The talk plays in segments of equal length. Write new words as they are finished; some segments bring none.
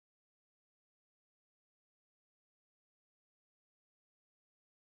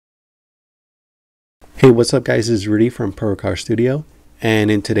Hey, what's up guys, this is Rudy from Pro Car Studio, and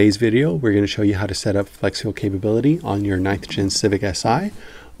in today's video we're going to show you how to set up flex fuel capability on your 9th Gen Civic Si.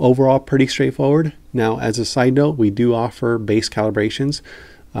 Overall pretty straightforward. Now as a side note, we do offer base calibrations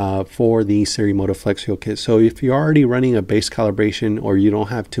for the SiriMoto flex fuel kit. So if you're already running a base calibration or you don't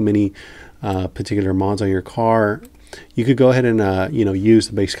have too many particular mods on your car, you could go ahead and use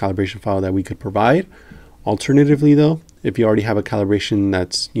the base calibration file that we could provide. Alternatively though, if you already have a calibration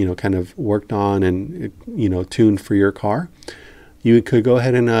that's kind of worked on and tuned for your car, you could go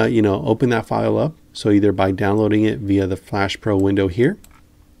ahead and open that file up. So either by downloading it via the FlashPro window here,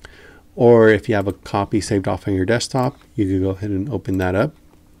 or if you have a copy saved off on your desktop, you could go ahead and open that up.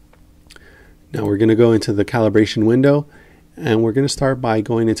 Now we're going to go into the calibration window, and we're going to start by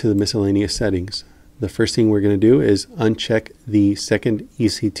going into the miscellaneous settings. The first thing we're going to do is uncheck the second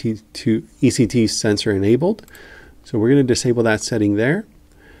ECT sensor enabled. So we're going to disable that setting there.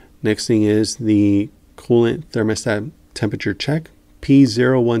 Next thing is the coolant thermostat temperature check.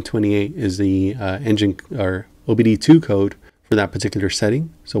 P0128 is the engine or OBD2 code for that particular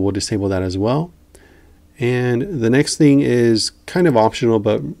setting. So we'll disable that as well. And the next thing is kind of optional,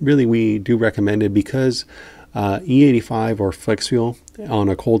 but really we do recommend it because E85 or flex fuel on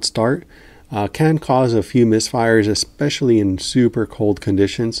a cold start can cause a few misfires, especially in super cold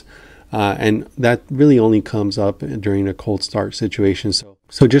conditions. And that really only comes up during a cold start situation.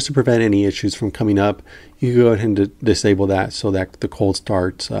 So just to prevent any issues from coming up, you can go ahead and disable that so that the cold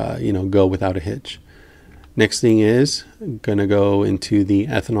starts, go without a hitch. Next thing is going to go into the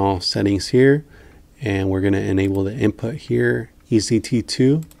ethanol settings here, and we're going to enable the input here,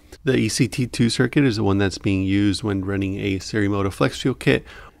 ECT2. The ECT2 circuit is the one that's being used when running a SiriMoto flex fuel kit.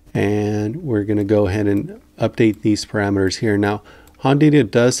 And we're going to go ahead and update these parameters here. Now, Hondata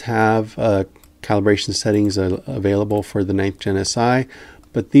does have calibration settings available for the 9th Gen Si,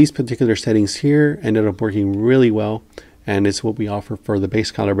 but these particular settings here ended up working really well, and it's what we offer for the base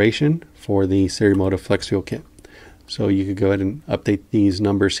calibration for the SiriMoto flex fuel kit. So you could go ahead and update these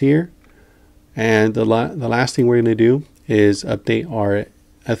numbers here. And the last thing we're going to do is update our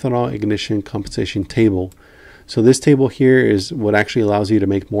ethanol ignition compensation table. So this table here is what actually allows you to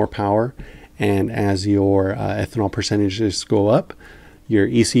make more power, and as your ethanol percentages go up, your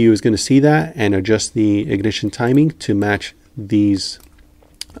ECU is going to see that and adjust the ignition timing to match these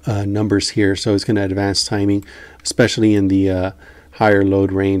numbers here. So it's going to advance timing, especially in the higher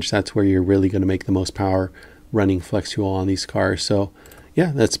load range. That's where you're really going to make the most power running flex fuel on these cars. So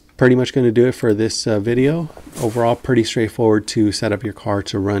yeah, that's pretty much going to do it for this video. Overall, pretty straightforward to set up your car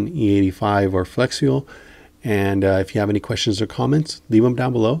to run E85 or flex fuel. And if you have any questions or comments, leave them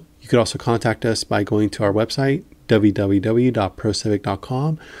down below. You could also contact us by going to our website,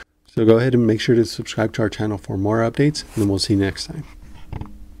 www.procivic.com. So go ahead and make sure to subscribe to our channel for more updates, and then we'll see you next time.